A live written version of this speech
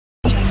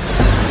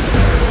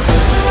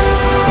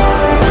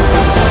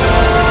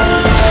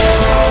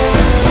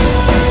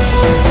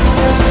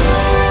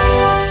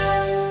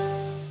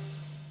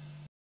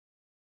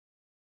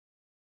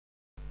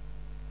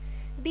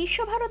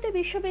বিশ্বভারতী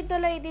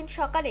বিশ্ববিদ্যালয়ে এদিন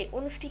সকালে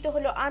অনুষ্ঠিত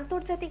হলো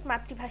আন্তর্জাতিক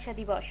মাতৃভাষা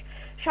দিবস।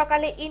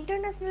 সকালে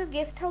ইন্টারন্যাশনাল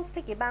গেস্ট হাউস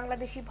থেকে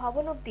বাংলাদেশি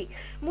ভবন অবধি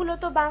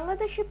মূলত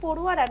বাংলাদেশি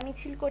পড়ুয়ারা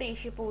মিছিল করে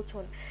এসে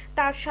পৌঁছন।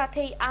 তার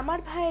সাথেই আমার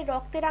ভাইয়ের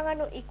রক্তে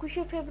রাঙানো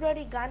 21শে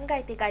ফেব্রুয়ারি গান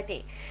গাইতে গাইতে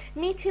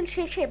মিছিল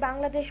শেষে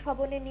বাংলাদেশ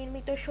ভবনে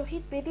নির্মিত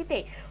শহীদ বেদিতে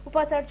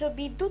উপাচার্য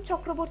বিদ্যুৎ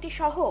চক্রবর্তী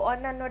সহ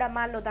অন্যান্যরা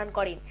মাল্যদান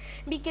করেন।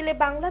 বিকেলে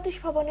বাংলাদেশ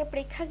ভবনে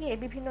প্রেক্ষাগৃহে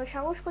বিভিন্ন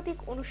সাংস্কৃতিক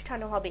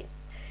অনুষ্ঠানও হবে।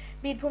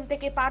 বীরভূম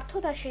থেকে পার্থ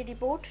দাসের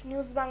রিপোর্ট,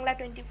 নিউজ বাংলা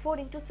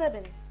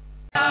 24x7।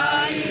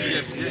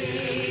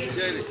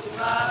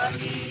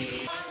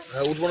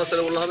 উঠবো না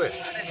স্যার বললে হবে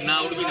না,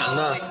 উঠবি না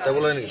না তাই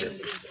বলে নাকি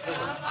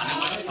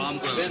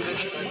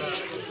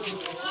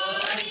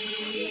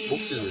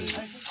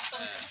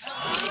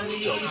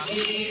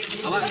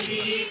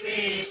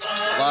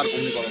আবার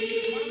কমনি করো।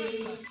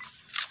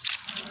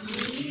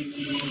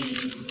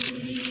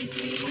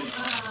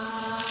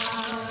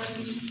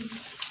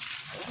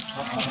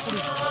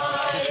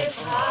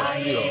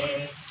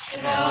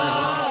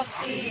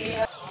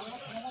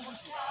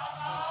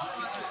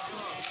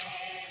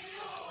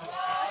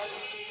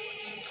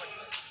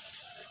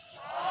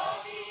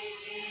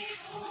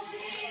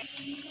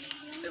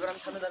 এবার আমি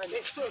সামনে দাঁড়াই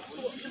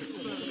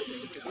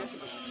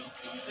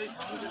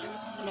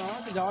না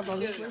যাওয়ার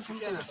দরকার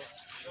শুনতে না।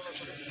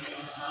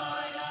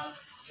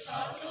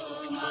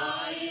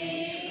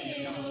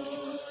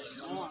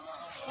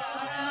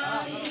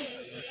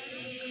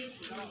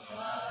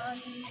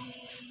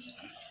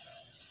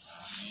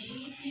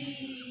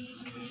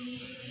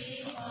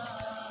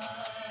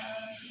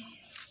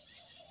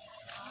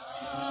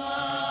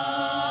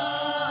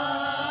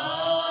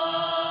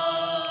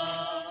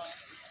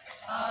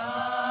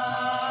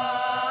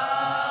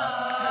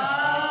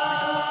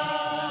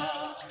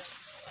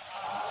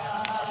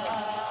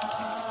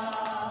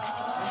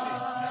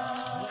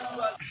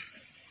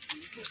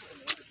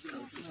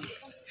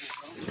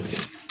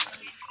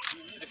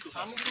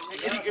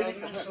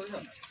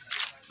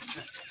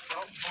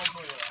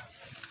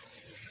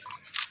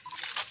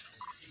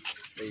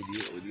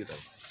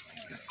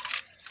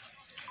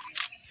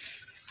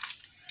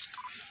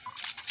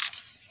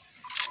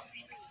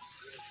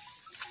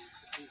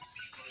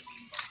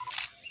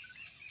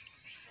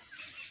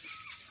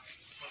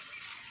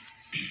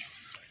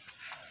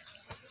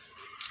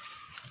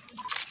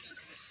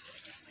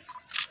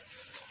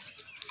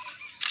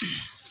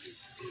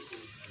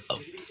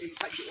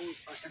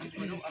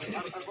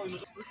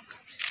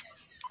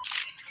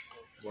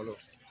 বলো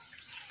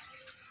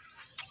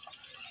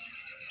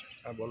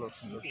বলো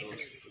সুন্দর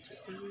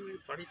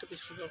বাড়িটা বেশ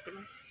সুন্দর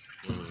না?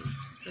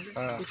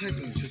 কোথায়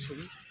তুলছো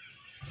ছবি?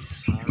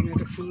 আমি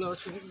একটা ফুল দেওয়ার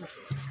ছবি।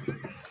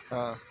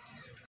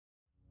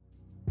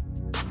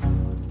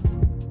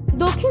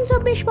 দক্ষিণ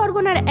চব্বিশ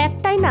পরগনার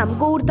একটাই নাম,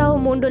 গৌরদাহ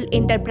মন্ডল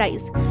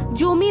এন্টারপ্রাইজ।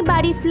 জমি,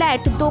 বাড়ি,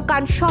 ফ্ল্যাট,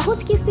 দোকান সহজ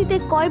কিস্তিতে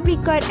ক্রয়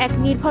বিক্রয়ের এক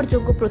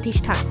নির্ভরযোগ্য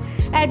প্রতিষ্ঠান।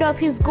 Head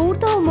office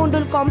গৌরদাহ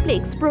Mondal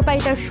complex,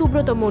 proprietor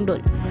Subrata Mondal.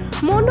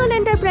 Mondal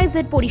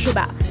এন্টারপ্রাইজের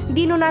পরিষেবা: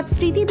 দীননাথ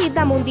স্মৃতি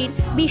বিদ্যা মন্দির,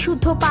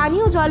 বিশুদ্ধ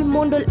পানীয় জল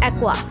Mondal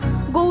aqua,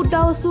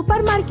 গৌরদাহ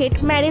super market,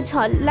 marriage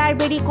hall,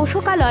 library,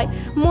 কোষালয়,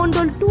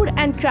 Mondal tour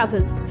and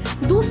travels.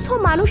 দুস্থ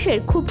মানুষের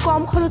খুব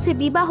কম খরচে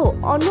বিবাহ,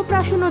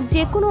 অন্নপ্রাশন ও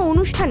যে কোনো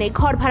অনুষ্ঠানে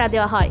ঘর ভাড়া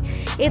দেওয়া হয়।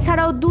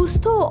 এছাড়াও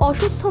দুস্থ ও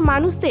অসুস্থ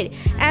মানুষদের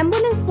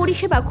অ্যাম্বুলেন্স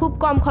পরিষেবা খুব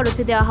কম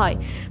খরচে দেওয়া হয়।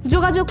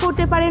 যোগাযোগ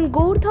করতে পারেন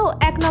গৌরদাহ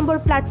 1 নম্বর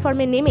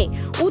প্ল্যাটফর্মে নেমে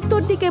উত্তর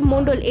দিকে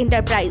Mondal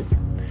enterprise.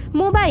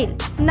 Mobile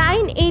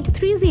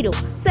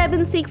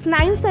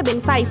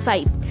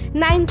 9830769755,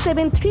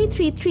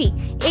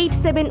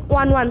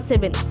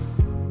 9733387117।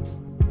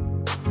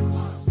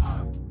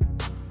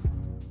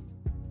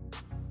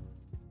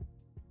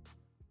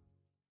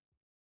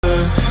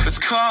 It's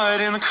caught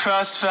in the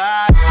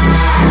crossfire.